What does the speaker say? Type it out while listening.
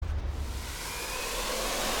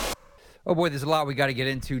Oh boy, there's a lot we got to get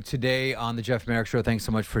into today on the Jeff Marek Show. Thanks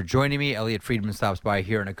so much for joining me. Elliot Friedman stops by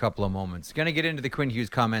here in a couple of moments. Going to get into the Quinn Hughes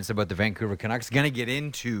comments about the Vancouver Canucks. Going to get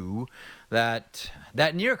into that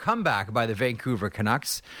near comeback by the Vancouver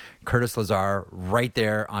Canucks. Curtis Lazar right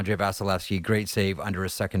there. Andrei Vasilevsky, great save under a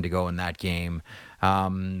second to go in that game.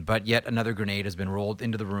 But yet another grenade has been rolled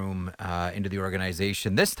into the room, into the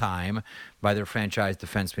organization, this time by their franchise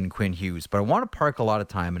defenseman Quinn Hughes. But I want to park a lot of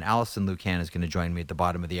time, and Allison Lucan is going to join me at the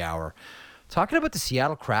bottom of the hour, talking about the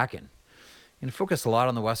Seattle Kraken. I'm going to focus a lot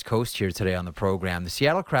on the West Coast here today on the program. The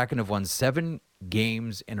Seattle Kraken have won 7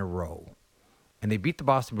 games in a row, and they beat the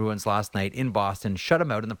Boston Bruins last night in Boston, shut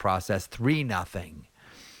them out in the process, 3-0.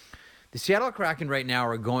 The Seattle Kraken right now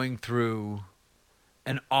are going through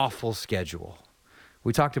an awful schedule.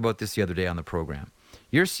 We talked about this the other day on the program.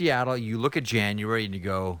 You're Seattle, you look at January and you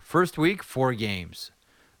go, first week, 4 games.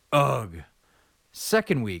 Ugh.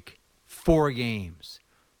 Second week, 4 games.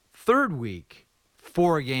 Third week,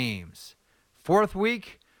 4 games. Fourth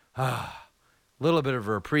week, little bit of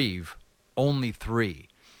a reprieve, only 3.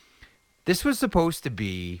 This was supposed to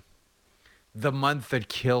be the month that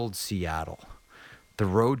killed Seattle. The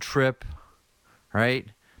road trip, right?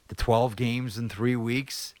 The 12 games in 3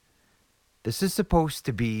 weeks. This is supposed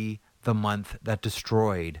to be the month that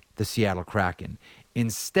destroyed the Seattle Kraken.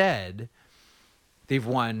 Instead, they've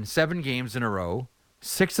won 7 games in a row,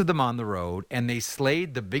 6 of them on the road, and they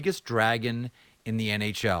slayed the biggest dragon in the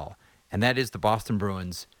NHL, and that is the Boston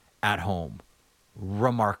Bruins at home.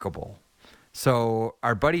 Remarkable. So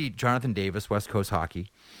our buddy Jonathan Davis, West Coast Hockey,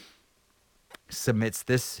 submits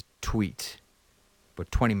this tweet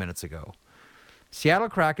about 20 minutes ago. Seattle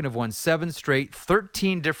Kraken have won 7 straight.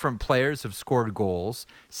 13 different players have scored goals.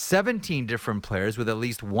 17 different players with at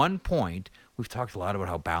least 1 point. We've talked a lot about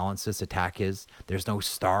how balanced this attack is. There's no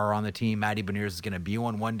star on the team. Matty Beniers is going to be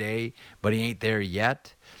one day, but he ain't there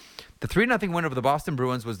yet. The 3-0 win over the Boston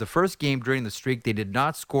Bruins was the first game during the streak they did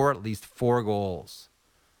not score at least 4 goals.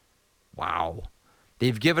 Wow.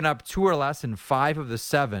 They've given up 2 or less in 5 of the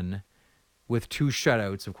 7 with 2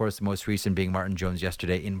 shutouts. Of course, the most recent being Martin Jones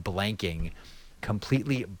yesterday in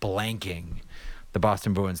completely blanking the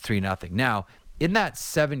Boston Bruins 3-0. Now, in that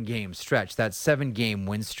 7-game stretch, that 7-game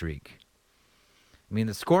win streak, I mean,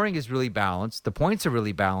 the scoring is really balanced. The points are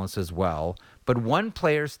really balanced as well. But one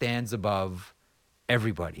player stands above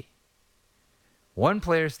everybody. One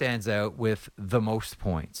player stands out with the most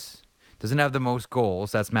points. Doesn't have the most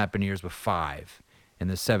goals. That's Matt Beniers with 5 in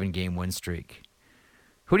the 7-game win streak.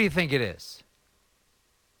 Who do you think it is?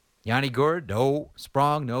 Yanni Gourde? No.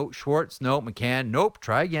 Sprong? No. Schwartz? No. McCann? Nope.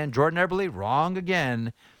 Try again. Jordan Eberle? Wrong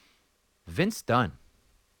again. Vince Dunn.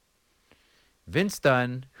 Vince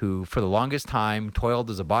Dunn, who for the longest time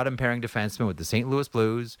toiled as a bottom-pairing defenseman with the St. Louis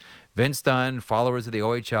Blues. Vince Dunn, followers of the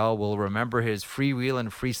OHL, will remember his freewheeling,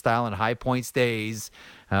 freestyle, and high points days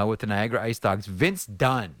with the Niagara Ice Dogs. Vince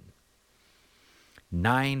Dunn,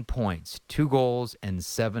 9 points, 2 goals, and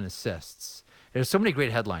 7 assists. There's so many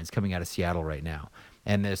great headlines coming out of Seattle right now.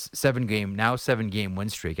 And this 7-game win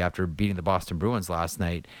streak after beating the Boston Bruins last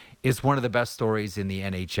night is one of the best stories in the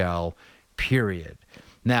NHL, period.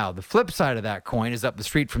 Now, the flip side of that coin is up the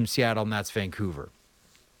street from Seattle, and that's Vancouver.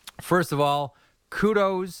 First of all,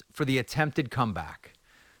 kudos for the attempted comeback.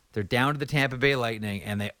 They're down to the Tampa Bay Lightning,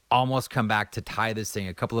 and they almost come back to tie this thing.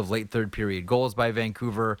 A couple of late third-period goals by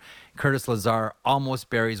Vancouver. Curtis Lazar almost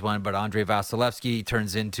buries one, but Andrei Vasilevsky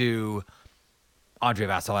turns into Andrei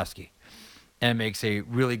Vasilevsky and makes a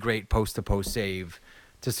really great post-to-post save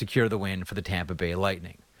to secure the win for the Tampa Bay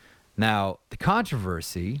Lightning. Now, the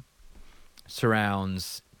controversy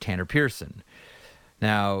surrounds Tanner Pearson.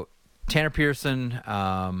 Now, Tanner Pearson,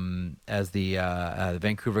 as the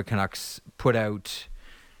Vancouver Canucks put out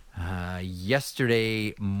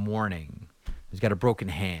yesterday morning, he's got a broken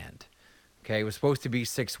hand. Okay, it was supposed to be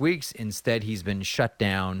 6 weeks. Instead, he's been shut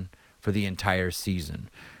down for the entire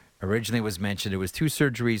season. Originally it was mentioned it was 2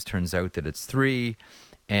 surgeries. Turns out that it's 3.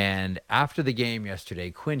 And after the game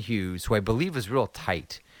yesterday, Quinn Hughes, who I believe is real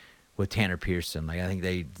tight with Tanner Pearson, like I think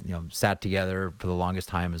they sat together for the longest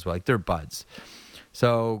time as well. Like they're buds.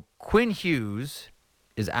 So Quinn Hughes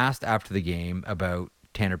is asked after the game about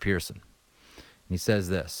Tanner Pearson. And he says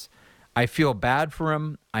this: I feel bad for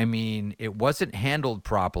him. I mean, it wasn't handled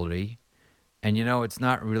properly. And, it's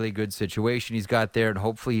not really a good situation he's got there, and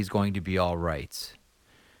hopefully he's going to be all right.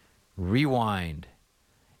 Rewind.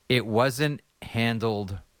 It wasn't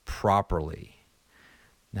handled properly.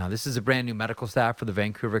 Now, this is a brand new medical staff for the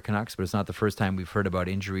Vancouver Canucks, but it's not the first time we've heard about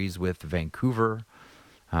injuries with Vancouver.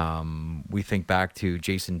 We think back to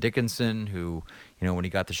Jason Dickinson, who, when he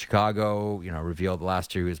got to Chicago, revealed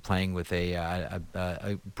last year he was playing with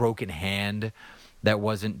a broken hand that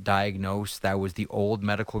wasn't diagnosed. That was the old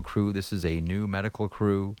medical crew. This is a new medical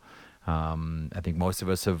crew. I think most of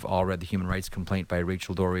us have all read the human rights complaint by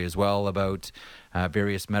Rachel Dory as well about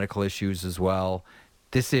various medical issues as well.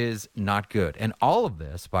 This is not good. And all of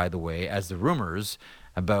this, by the way, as the rumors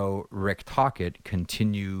about Rick Tocchet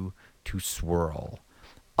continue to swirl.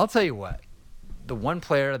 I'll tell you what, the one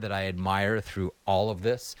player that I admire through all of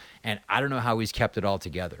this, and I don't know how he's kept it all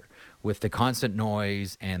together, with the constant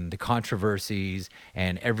noise and the controversies,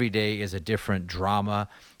 and every day is a different drama.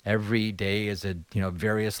 Every day is a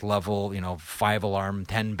various level, 5-alarm,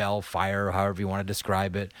 10-bell fire, however you want to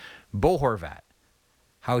describe it. Bo Horvat,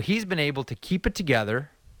 how he's been able to keep it together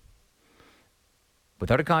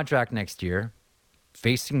without a contract next year,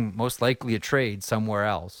 facing most likely a trade somewhere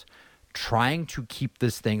else, trying to keep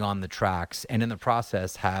this thing on the tracks, and in the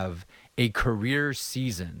process have a career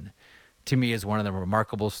season, to me is one of the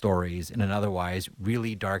remarkable stories in an otherwise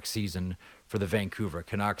really dark season for the Vancouver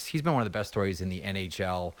Canucks. He's been one of the best stories in the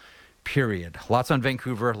NHL, period. Lots on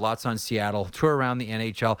Vancouver, lots on Seattle, tour around the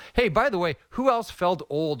NHL. Hey, by the way, who else felt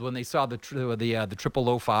old when they saw the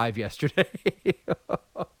 0005 yesterday?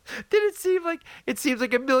 Did it seem like it seems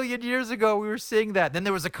like a million years ago we were seeing that? Then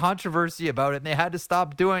there was a controversy about it, and they had to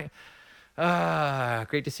stop doing it.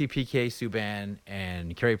 Great to see PK Subban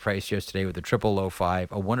and Carey Price yesterday with the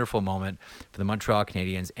 0005. A wonderful moment for the Montreal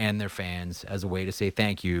Canadiens and their fans as a way to say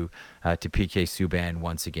thank you to PK Subban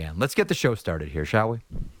once again. Let's get the show started here, shall we?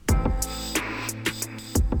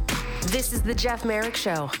 This is the Jeff Marek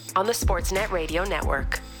Show on the Sportsnet Radio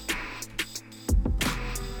Network.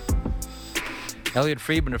 Elliot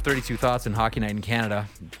Friedman of 32 Thoughts on Hockey Night in Canada.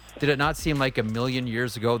 Did it not seem like a million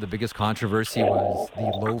years ago the biggest controversy was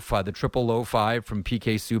the 0005 from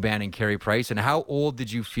PK Subban and Carey Price? And how old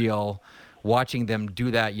did you feel watching them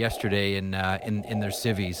do that yesterday in their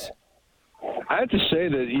civvies? I have to say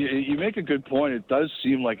that you make a good point. It does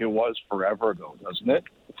seem like it was forever ago, doesn't it?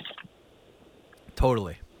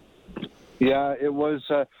 Totally. Yeah, it was.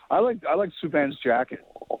 I like Subban's jacket.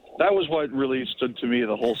 That was what really stood to me.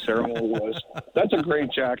 The whole ceremony was. That's a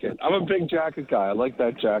great jacket. I'm a big jacket guy. I like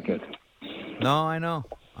that jacket. No, I know.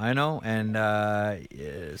 And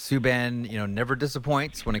Subban, never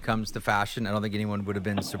disappoints when it comes to fashion. I don't think anyone would have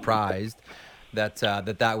been surprised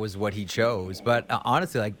that was what he chose. But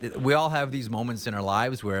honestly, we all have these moments in our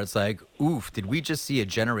lives where it's like, oof, did we just see a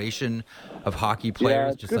generation of hockey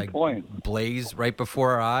players blaze right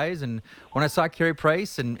before our eyes? And when I saw Carey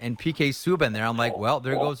Price and PK Subban there, I'm like, well,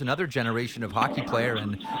 there goes another generation of hockey player.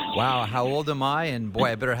 And wow, how old am I? And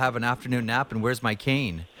boy, I better have an afternoon nap. And where's my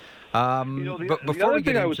cane? But before we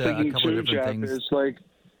get into a couple of different things,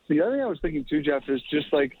 the other thing I was thinking too, Jeff, is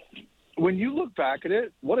just like, when you look back at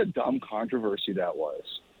it, what a dumb controversy that was.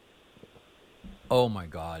 Oh my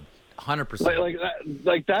God, 100%.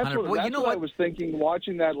 That's what I was thinking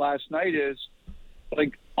watching that last night. Is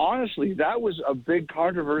like, honestly, that was a big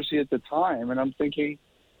controversy at the time, and I'm thinking,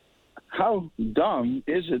 how dumb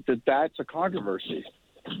is it that that's a controversy?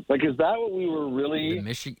 Like, is that what we were really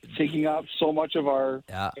taking up so much of our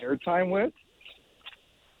airtime with?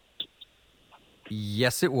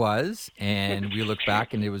 Yes, it was, and we look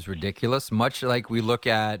back and it was ridiculous, much like we look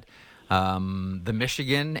at the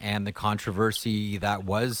Michigan and the controversy that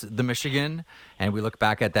was the Michigan, and we look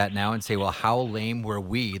back at that now and say, well, how lame were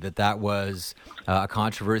we that was a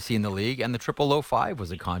controversy in the league, and the 0005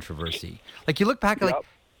 was a controversy. Like, you look back,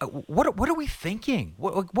 what are we thinking?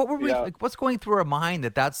 What were we? Like, what's going through our mind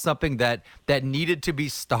that's something that needed to be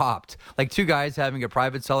stopped? Like two guys having a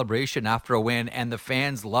private celebration after a win, and the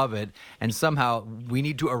fans love it, and somehow we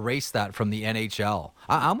need to erase that from the NHL.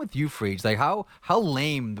 I'm with you, Freege. Like, how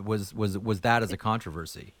lame was that as a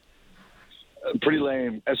controversy? Pretty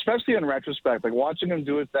lame, especially in retrospect. Like watching them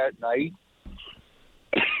do it that night,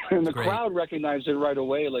 and the crowd recognized it right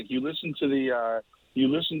away. Like you listen to the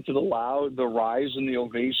rise and the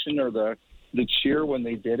ovation or the cheer when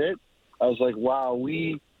they did it. I was like, wow,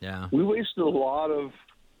 we wasted a lot of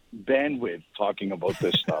bandwidth talking about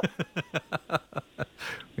this stuff.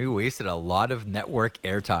 We wasted a lot of network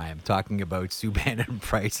airtime talking about Subban and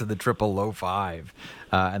Price of the 0005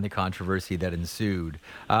 and the controversy that ensued.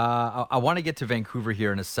 I want to get to Vancouver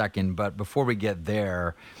here in a second, but before we get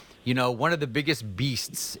there, one of the biggest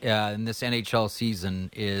beasts in this NHL season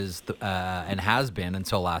is, and has been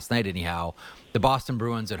until last night anyhow, the Boston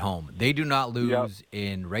Bruins at home. They do not lose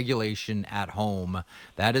in regulation at home.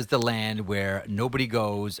 That is the land where nobody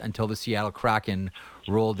goes until the Seattle Kraken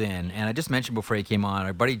rolled in. And I just mentioned before he came on,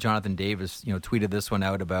 our buddy Jonathan Davis, tweeted this one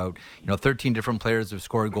out about, 13 different players have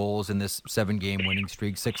scored goals in this 7-game winning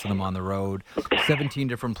streak, 6 of them on the road, 17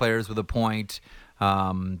 different players with a point.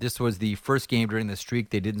 This was the first game during the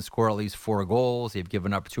streak they didn't score at least 4 goals. They've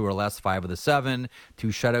given up 2 or less 5 of the 7, 2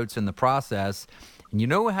 shutouts in the process. And you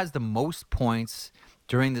know who has the most points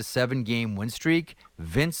during the 7-game win streak?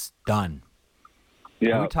 Vince Dunn.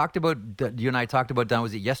 Yeah. And we talked about, you and I talked about Dunn,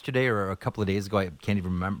 was it yesterday or a couple of days ago? I can't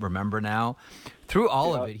even remember now. Through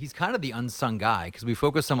all of it, he's kind of the unsung guy because we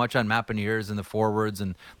focus so much on Mapineers and the forwards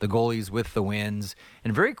and the goalies with the wins.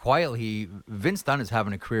 And very quietly, Vince Dunn is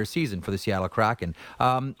having a career season for the Seattle Kraken.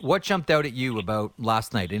 What jumped out at you about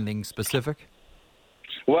last night? Anything specific?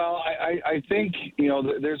 Well, I think,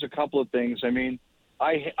 there's a couple of things. I mean,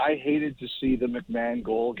 I hated to see the McMahon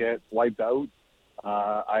goal get wiped out.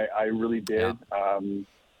 I really did. Yeah.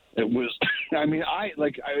 It was,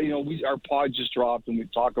 our pod just dropped and we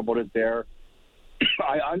talk about it there.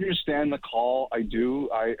 I understand the call. I do.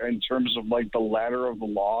 In terms of like the letter of the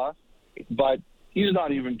law, but he's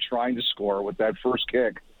not even trying to score with that first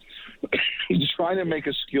kick. He's trying to make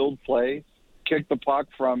a skilled play, kick the puck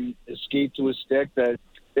from a skate to a stick that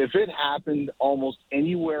if it happened almost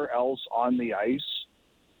anywhere else on the ice,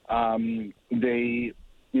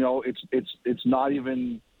 it's not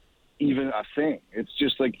even a thing. It's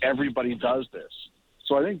just like everybody does this.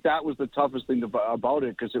 So I think that was the toughest thing about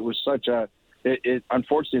it because it was such a. It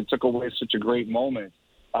unfortunately it took away such a great moment.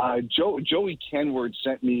 Joey Kenward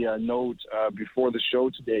sent me a note before the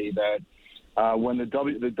show today that when the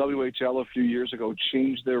WHL a few years ago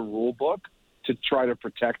changed their rule book to try to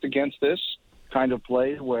protect against this kind of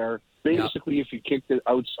play, where basically if you kicked it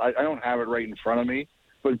outside, I don't have it right in front of me,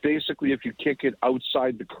 but basically if you kick it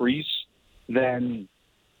outside the crease, then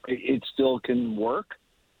it still can work,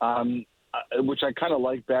 which I kind of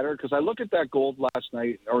like better because I look at that goal last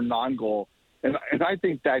night or non-goal. And I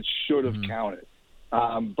think that should have counted.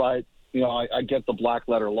 But, I get the black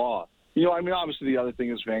letter law. Obviously the other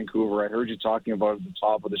thing is Vancouver. I heard you talking about it at the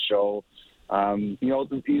top of the show.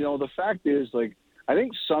 The fact is, like, I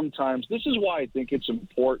think sometimes this is why I think it's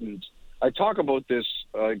important. I talk about this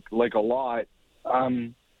like a lot.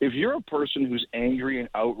 If you're a person who's angry and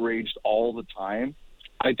outraged all the time,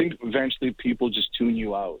 I think eventually people just tune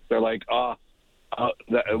you out. They're like, what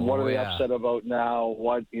are they upset about now?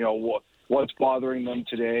 What's bothering them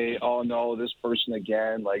today? Oh, no, this person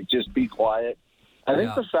again. Like, just be quiet. I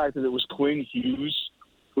think the fact that it was Quinn Hughes,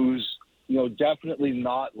 who's, definitely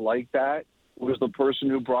not like that, was the person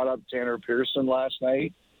who brought up Tanner Pearson last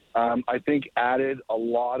night, I think added a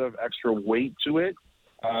lot of extra weight to it.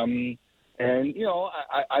 I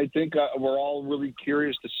think we're all really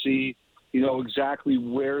curious to see, exactly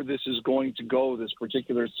where this is going to go, this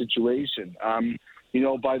particular situation.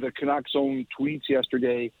 By the Canucks' own tweets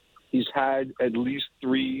yesterday, he's had at least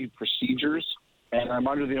 3 procedures, and I'm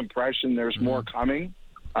under the impression there's more coming.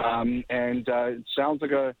 It sounds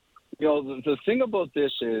like the thing about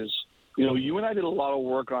this is, you and I did a lot of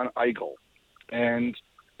work on Eichel, and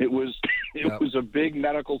it was a big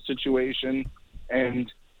medical situation, and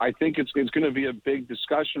I think it's going to be a big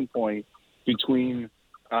discussion point between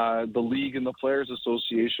the league and the Players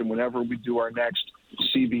Association whenever we do our next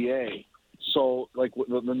CBA. So, like,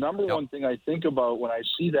 the number one thing I think about when I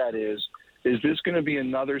see that is this going to be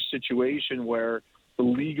another situation where the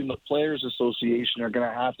league and the Players Association are going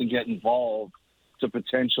to have to get involved to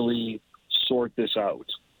potentially sort this out?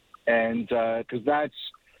 And because that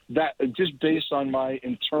just based on my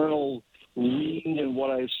internal reading and what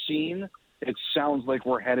I've seen, it sounds like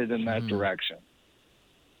we're headed in that direction.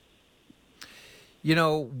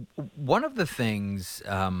 One of the things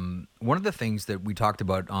that we talked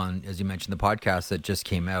about on, as you mentioned, the podcast that just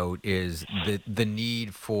came out is the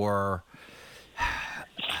need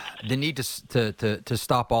to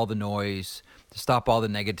stop all the noise, to stop all the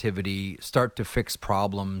negativity, start to fix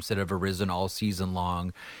problems that have arisen all season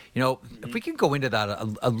long. If we can go into that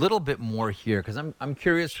a little bit more here, because I'm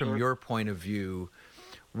curious from your point of view,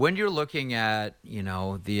 when you're looking at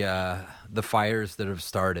the fires that have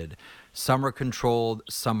started. Some are controlled,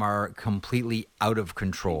 some are completely out of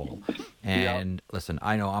control. And listen,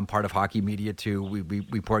 I know I'm part of hockey media too.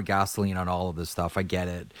 We pour gasoline on all of this stuff. I get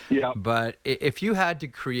it. Yeah. But if you had to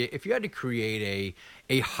create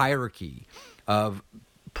a hierarchy of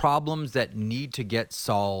problems that need to get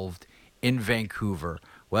solved in Vancouver,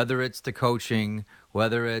 whether it's the coaching,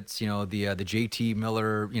 whether it's the JT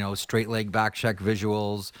Miller straight leg back check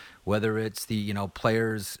visuals, whether it's the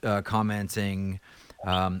players commenting.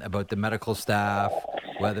 about the medical staff,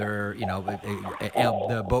 whether,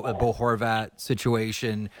 the Bo Horvat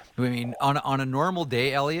situation. I mean, on a normal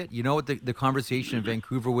day, Elliot, you know what the conversation in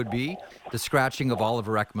Vancouver would be? The scratching of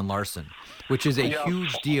Oliver Ekman-Larsson, which is a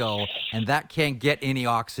huge deal, and that can't get any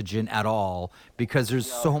oxygen at all because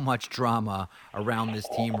there's so much drama around this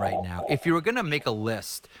team right now. If you were going to make a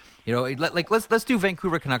list, let's do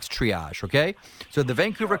Vancouver Canucks triage, okay? So the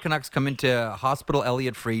Vancouver Canucks come into Hospital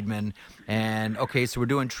Elliot Friedman, and okay, so we're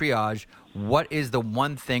doing triage. What is the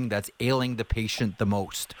one thing that's ailing the patient the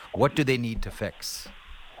most? What do they need to fix?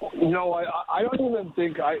 No, I don't even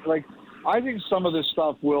think I think some of this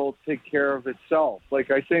stuff will take care of itself.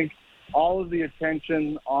 Like, I think all of the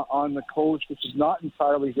attention on the coach, which is not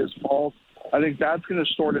entirely his fault, I think that's going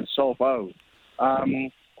to sort itself out. I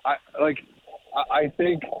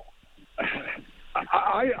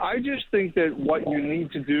just think that what you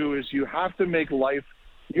need to do is you have to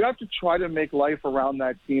try to make life around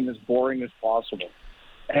that team as boring as possible.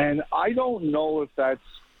 And I don't know if I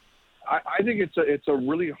think it's a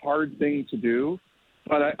really hard thing to do.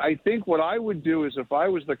 But I think what I would do is, if I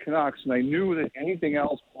was the Canucks and I knew that anything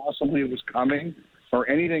else possibly was coming, or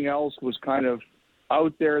anything else was kind of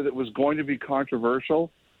out there that was going to be controversial,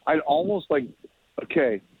 I'd almost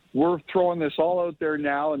okay, we're throwing this all out there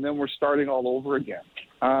now, and then we're starting all over again.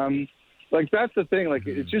 That's the thing.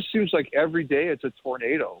 It just seems like every day it's a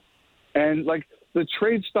tornado. And the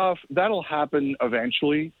trade stuff, that'll happen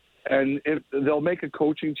eventually, and they'll make a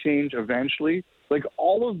coaching change eventually.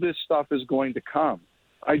 All of this stuff is going to come.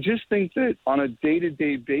 I just think that on a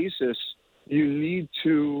day-to-day basis, you need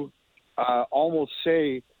to almost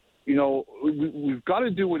say, we've got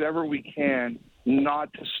to do whatever we can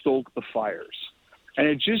not to stoke the fires. And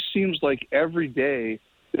it just seems like every day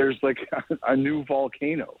there's a new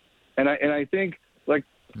volcano. And I think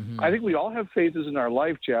I think we all have phases in our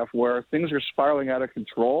life, Jeff, where things are spiraling out of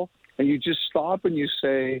control, and you just stop and you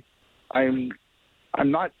say, I'm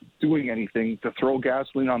not doing anything to throw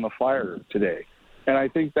gasoline on the fire today. And I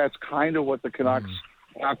think that's kind of what the Canucks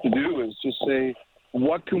have to do, is just say,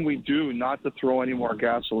 what can we do not to throw any more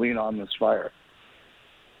gasoline on this fire?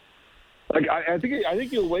 I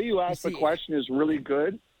think the way you asked the question is really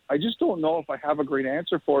good. I just don't know if I have a great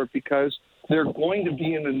answer for it, because they're going to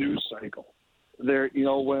be in the news cycle.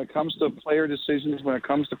 When it comes to player decisions, when it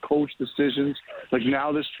comes to coach decisions,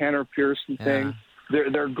 now this Tanner Pearson thing,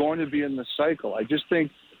 they're going to be in the cycle. I just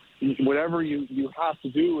think whatever you have to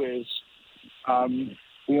do is,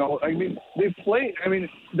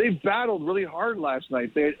 they battled really hard last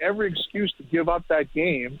night. They had every excuse to give up that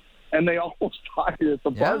game, and they almost tied it at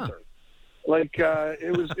the buzzer.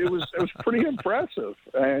 It was pretty impressive.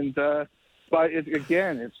 And but it's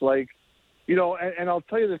and I'll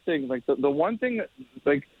tell you the thing. The one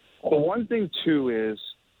thing too is,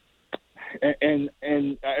 I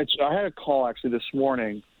had a call actually this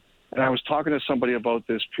morning, and I was talking to somebody about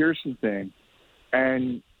this Pearson thing,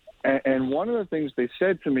 and one of the things they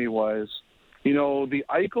said to me was, the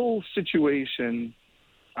Eichel situation.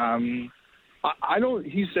 I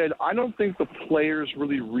don't think the players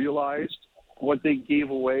really realized what they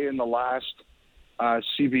gave away in the last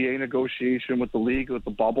CBA negotiation with the league, with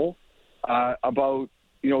the bubble, about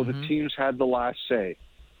the teams had the last say.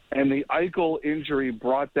 And the Eichel injury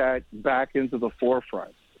brought that back into the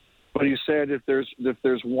forefront. But he said if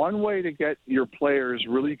there's one way to get your players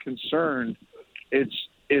really concerned,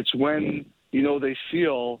 it's when they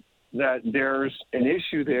feel that there's an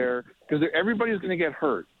issue there, because everybody's going to get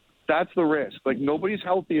hurt. That's the risk. Nobody's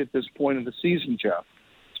healthy at this point in the season, Jeff.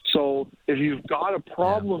 So if you've got a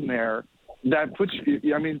problem there, that puts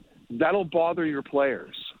that'll bother your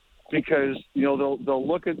players, because they'll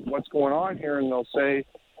look at what's going on here and they'll say,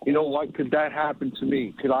 what, could that happen to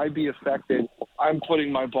me? Could I be affected? I'm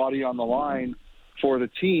putting my body on the line for the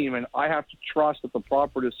team, and I have to trust that the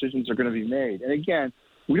proper decisions are going to be made. And again,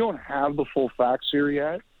 we don't have the full facts here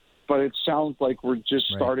yet, but it sounds like we're just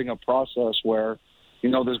starting a process where,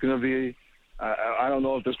 there's going to be, I don't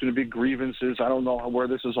know if there's going to be grievances. I don't know where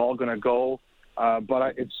this is all going to go,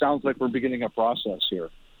 but it sounds like we're beginning a process here.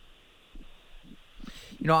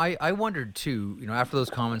 I wondered too, after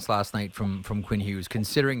those comments last night from Quinn Hughes,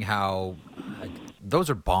 considering how those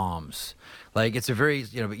are bombs. It's a very,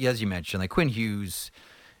 as you mentioned, Quinn Hughes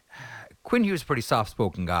is a pretty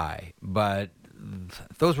soft-spoken guy, but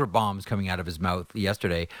those were bombs coming out of his mouth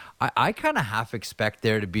yesterday. I kind of half expect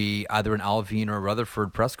there to be either an Alvin or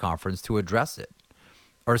Rutherford press conference to address it,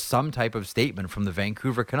 or some type of statement from the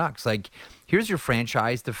Vancouver Canucks. Here's your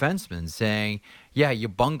franchise defenseman saying, yeah, you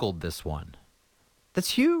bungled this one.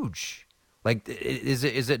 That's huge. Is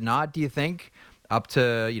it not, do you think? up to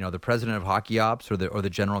the president of hockey ops or the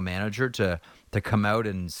general manager to come out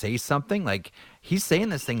and say something? Like, he's saying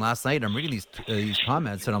this thing last night. I'm reading these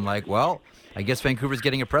comments, and I'm like, well, I guess Vancouver's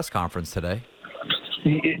getting a press conference today.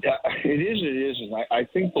 It is. And I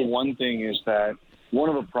think the one thing is that one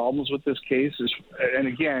of the problems with this case is, and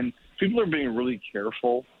again, people are being really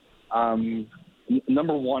careful.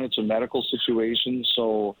 Number one, it's a medical situation,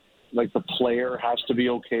 so like the player has to be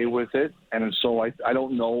okay with it. And so I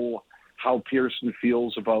don't know how Pearson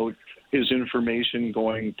feels about his information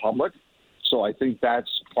going public. So I think that's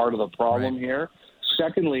part of the problem here.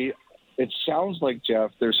 Secondly, it sounds like,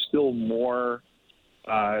 Jeff, there's still more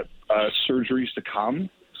surgeries to come.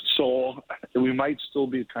 So we might still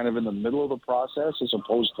be kind of in the middle of the process as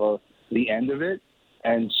opposed to the end of it.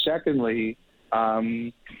 And secondly,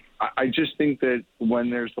 I just think that when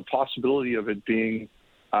there's the possibility of it being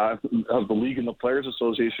of the league and the Players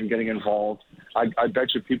Association getting involved, I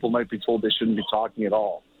bet you people might be told they shouldn't be talking at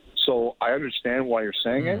all. So I understand why you're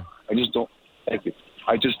saying it. I just don't. Thank you.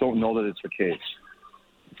 I just don't know that it's the case.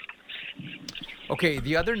 Okay,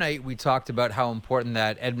 the other night we talked about how important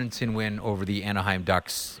that Edmonton win over the Anaheim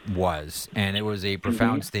Ducks was, and it was a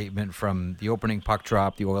profound statement from the opening puck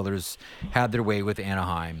drop. The Oilers had their way with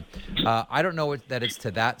Anaheim. I don't know that it's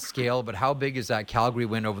to that scale, but how big is that Calgary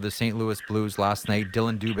win over the St. Louis Blues last night?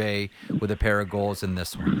 Dylan Dubé with a pair of goals in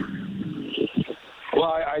this one.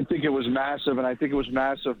 Well, I think it was massive, and I think it was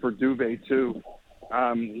massive for Dubé too.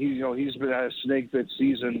 He's been at a snake bit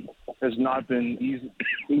season, has not been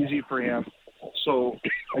easy for him. So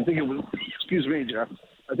I think it was, excuse me, Jeff,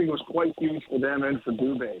 I think it was quite huge for them and for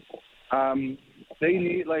Dubé. They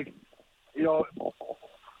need,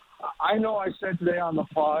 I know I said today on the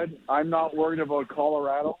pod, I'm not worried about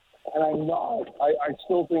Colorado, and I'm not. I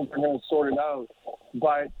still think they're going to sort it out.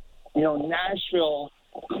 But, Nashville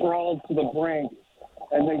crawled to the brink,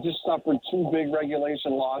 and they just suffered two big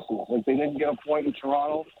regulation losses. Like, they didn't get a point in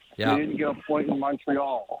Toronto. Yeah. They didn't get a point in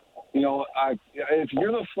Montreal. If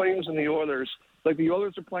you're the Flames and the Oilers, like the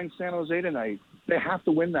Oilers are playing San Jose tonight, they have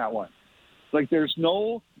to win that one. Like there's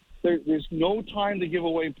no time to give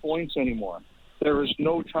away points anymore. There is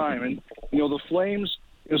no time. And, the Flames,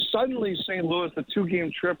 suddenly St. Louis, the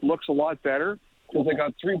 2-game trip looks a lot better because they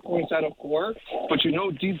got 3 points out of 4. But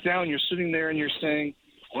deep down you're sitting there and you're saying,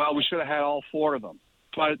 well, we should have had all 4 of them.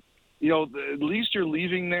 But, at least you're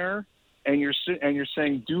leaving there. And you're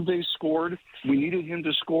saying Dubé scored. We needed him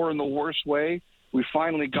to score in the worst way. We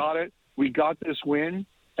finally got it. We got this win,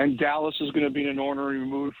 and Dallas is going to be in an ornery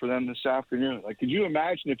mood for them this afternoon. Like, could you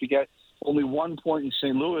imagine if you get only 1 point in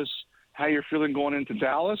St. Louis, how you're feeling going into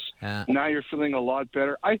Dallas? Yeah. Now you're feeling a lot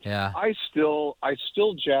better. I still,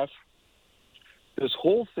 Jeff, this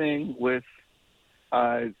whole thing with,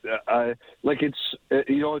 it's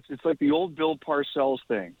like the old Bill Parcells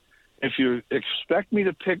thing. If you expect me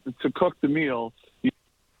to cook the meal,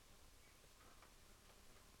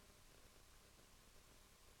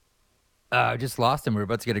 I just lost him. We're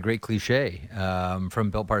about to get a great cliche from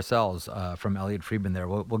Bill Parcells, from Elliot Friedman there.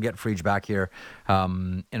 We'll get Friedge back here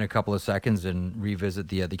in a couple of seconds and revisit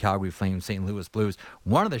the Calgary Flames St. Louis Blues.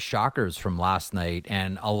 One of the shockers from last night,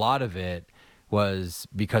 and a lot of it was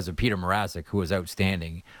because of Peter Mrazek, who was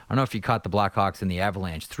outstanding. I don't know if you caught the Blackhawks in the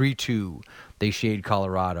Avalanche. 3-2, they shade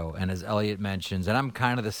Colorado. And as Elliot mentions, and I'm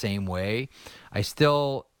kind of the same way, I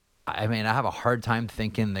have a hard time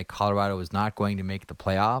thinking that Colorado is not going to make the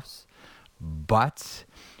playoffs. But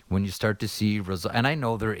when you start to see results, and I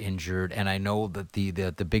know they're injured, and I know that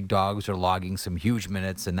the big dogs are logging some huge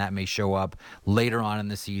minutes, and that may show up later on in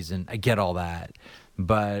the season. I get all that.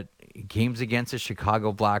 But games against the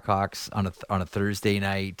Chicago Blackhawks on a Thursday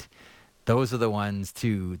night, those are the ones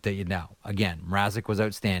too that again, Mrazek was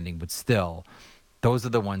outstanding, but still, those are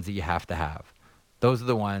the ones that you have to have. Those are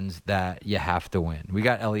the ones that you have to win. We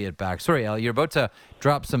got Elliot back. Sorry, Elliot, you're about to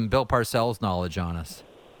drop some Bill Parcells knowledge on us.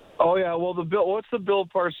 Oh yeah, well what's the Bill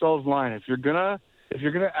Parcells line? If you're gonna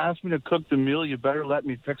ask me to cook the meal, you better let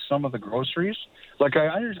me pick some of the groceries. Like I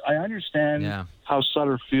understand how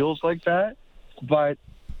Sutter feels like that, but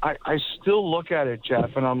I still look at it,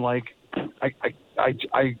 Jeff, and I'm like,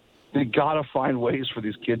 they gotta find ways for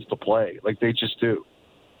these kids to play. Like they just do.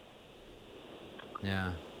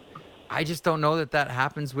 Yeah, I just don't know that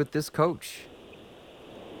happens with this coach.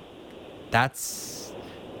 That's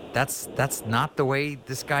not the way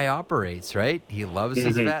this guy operates, right? He loves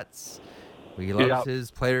his vets. He loves his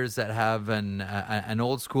players that have an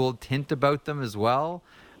old school tint about them as well.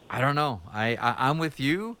 I don't know. I'm with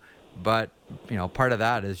you, but part of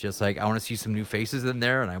that is just like I want to see some new faces in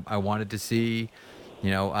there, and I wanted to see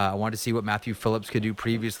I want to see what Matthew Phillips could do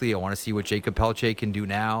previously. I want to see what Jacob Pelche can do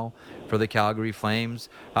now for the Calgary Flames.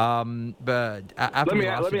 But after let me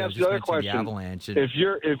ask you another question. The Avalanche, if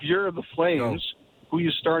you're the Flames, who are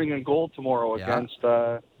you starting in goal tomorrow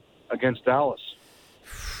against Dallas?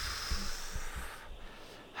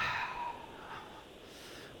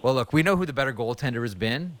 Well, look, we know who the better goaltender has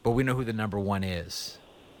been, but we know who the number one is.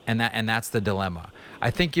 And that's the dilemma. I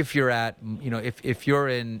think if you're at, if you're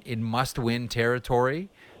in must-win territory,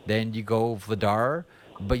 then you go Vladar.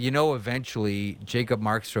 But eventually Jacob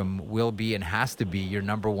Markstrom will be and has to be your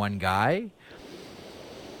number one guy.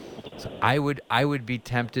 So I would be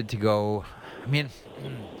tempted to go.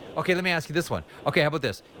 Okay, let me ask you this one. Okay, how about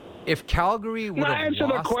this? If Calgary would have answer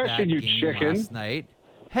lost the question, that you game chicken. last night.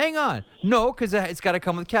 Hang on. No, because it's got to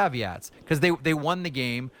come with caveats. Because they won the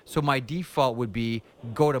game, so my default would be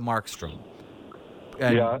go to Markstrom.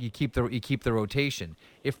 And you keep the rotation.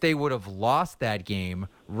 If they would have lost that game,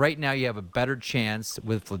 right now you have a better chance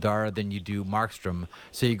with Vladar than you do Markstrom,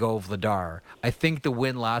 so you go Vladar. I think the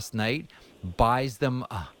win last night buys them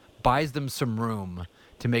some room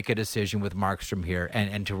to make a decision with Markstrom here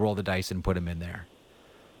and to roll the dice and put him in there.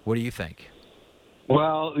 What do you think?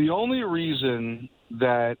 Well, the only reason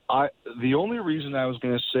I was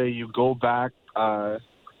going to say you go back,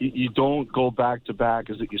 you don't go back to back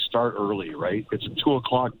is that you start early, right? It's a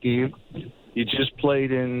 2:00 game. You just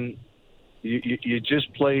played in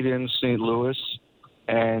St. Louis,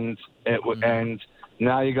 and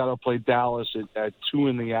now you got to play Dallas at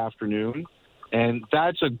 2 p.m. And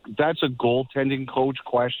that's a goaltending coach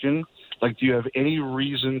question. Like, do you have any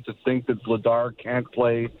reason to think that Vladar can't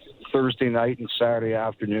play Thursday night and Saturday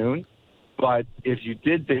afternoon? But if you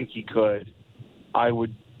did think he could, I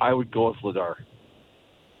would go with Vladar.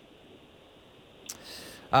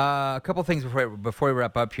 A couple things before we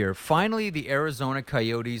wrap up here. Finally, the Arizona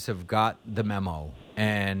Coyotes have got the memo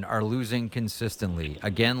and are losing consistently.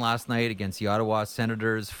 Again last night against the Ottawa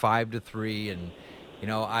Senators, 5-3. And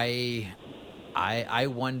I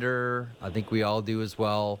wonder. I think we all do as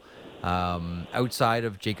well. Outside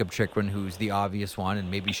of Jacob Chychrun, who's the obvious one, and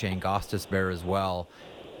maybe Shane Gostisbehere as well,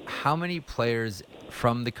 how many players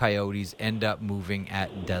from the Coyotes end up moving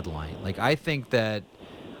at deadline? Like, I think that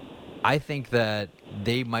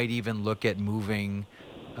they might even look at moving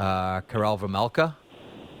Karel Vejmelka,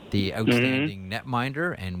 the outstanding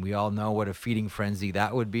netminder, and we all know what a feeding frenzy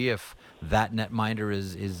that would be if that netminder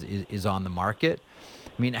is on the market.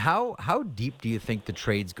 I mean, how deep do you think the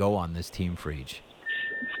trades go on this team for each?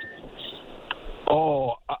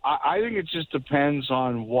 Oh, I think it just depends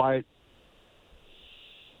on what.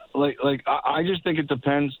 I just think it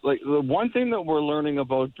depends. Like, the one thing that we're learning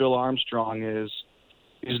about Bill Armstrong is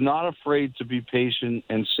he's not afraid to be patient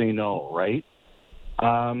and say no, right?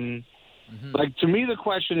 Like, to me, the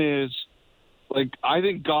question is, like, I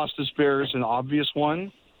think Gostisbehere is an obvious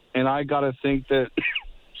one, and I got to think that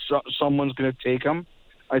someone's going to take him.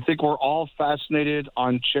 I think we're all fascinated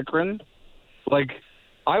on Chychrun. Like,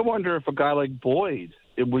 I wonder if a guy like Boyd,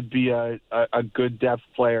 it would be a good depth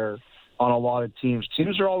player on a lot of teams.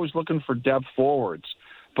 Teams are always looking for depth forwards.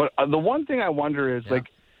 But the one thing I wonder is, like,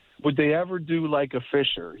 would they ever do like a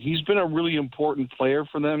Fisher? He's been a really important player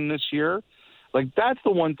for them this year. Like, that's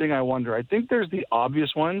the one thing I wonder. I think there's the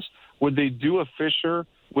obvious ones. Would they do a Fisher?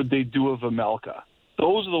 Would they do a Vejmelka?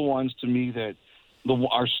 Those are the ones, to me, that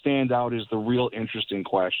are stand out as the real interesting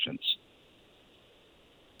questions.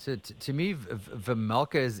 To me,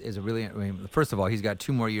 Vejmelka is a really. I mean, first of all, he's got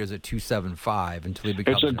 2 more years at $275 until he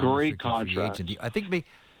becomes. It's a great contract. I think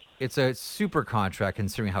it's a super contract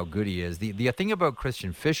considering how good he is. The thing about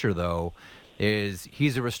Christian Fisher, though, is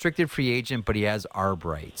he's a restricted free agent, but he has ARB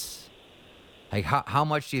rights. Like, how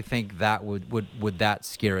much do you think that would that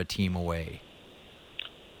scare a team away?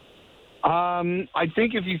 I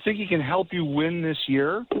think if you think he can help you win this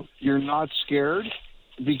year, you're not scared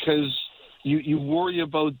because you worry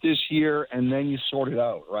about this year and then you sort it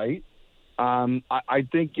out, right? I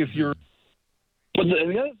think if you're – but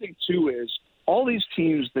the other thing, too, is all these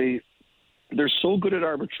teams, they're so good at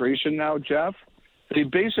arbitration now, Jeff, they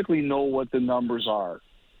basically know what the numbers are.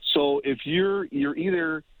 So if you're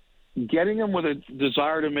either getting them with a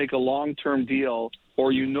desire to make a long-term deal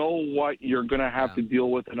or you know what you're going to have to deal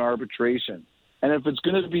with in arbitration. And if it's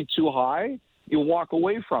going to be too high, you walk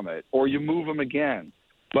away from it or you move them again.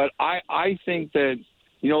 But I think that,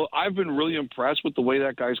 I've been really impressed with the way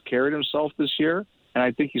that guy's carried himself this year, and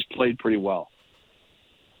I think he's played pretty well.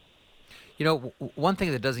 One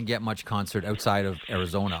thing that doesn't get much concert outside of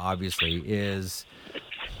Arizona, obviously, is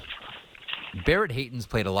Barrett Hayton's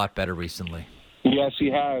played a lot better recently. Yes, he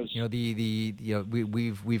has. You know,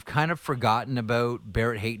 we've kind of forgotten about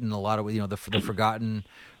Barrett Hayton a lot of, the forgotten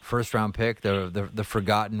first round pick, the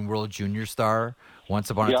forgotten World Junior star. Once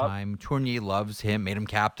upon a time, Tournier loves him, made him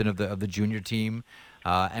captain of the junior team,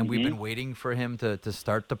 and we've been waiting for him to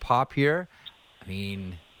start to pop here. I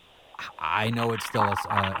mean, I know it's still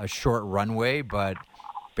a short runway, but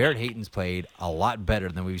Barrett Hayton's played a lot better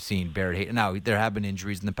than we've seen Barrett Hayton. Now, there have been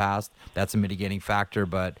injuries in the past. That's a mitigating factor,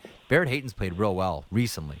 but Barrett Hayton's played real well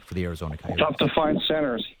recently for the Arizona Coyotes. Tough to find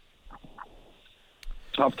centers.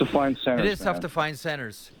 It is tough to find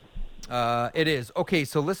centers. It is. Okay,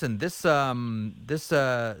 so listen, this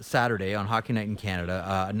Saturday on Hockey Night in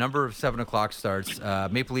Canada, a number of 7 o'clock starts.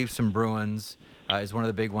 Maple Leafs and Bruins is one of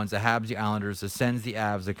the big ones. The Habs, the Islanders, the Sens, the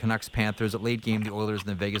Avs, the Canucks, Panthers. At late game, the Oilers and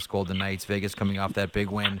the Vegas Golden Knights. Vegas coming off that big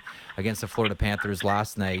win against the Florida Panthers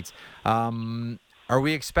last night. Are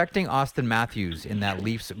we expecting Austin Matthews in that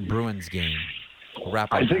Leafs-Bruins game?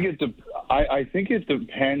 I think it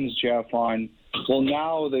depends, Jeff, on... Well,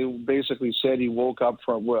 now they basically said he woke up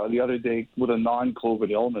from the other day with a non-COVID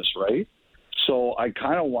illness, right? So I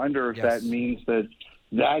kind of wonder if that means that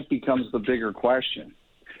becomes the bigger question.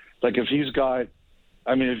 Like if he's got...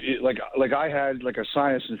 I mean, like I had like a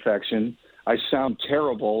sinus infection. I sound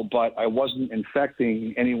terrible, but I wasn't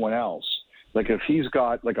infecting anyone else. Like if he's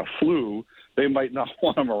got like a flu, they might not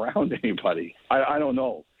want him around anybody. I don't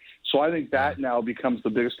know. So I think that now becomes the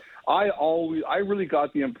biggest. I really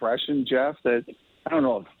got the impression, Jeff, that I don't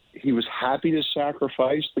know if he was happy to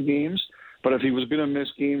sacrifice the games, but if he was going to miss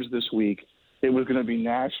games this week, it was going to be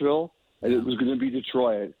Nashville and it was going to be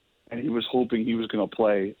Detroit, and he was hoping he was going to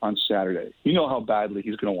play on Saturday. You know how badly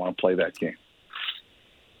he's going to want to play that game.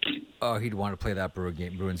 Oh, he'd want to play that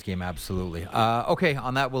Bruins game, absolutely. Okay,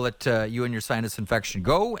 on that, we'll let you and your sinus infection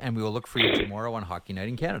go, and we will look for you tomorrow on Hockey Night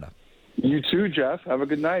in Canada. You too, Jeff. Have a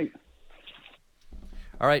good night.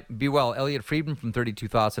 All right, be well. Elliot Friedman from 32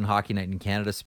 Thoughts on Hockey Night in Canada.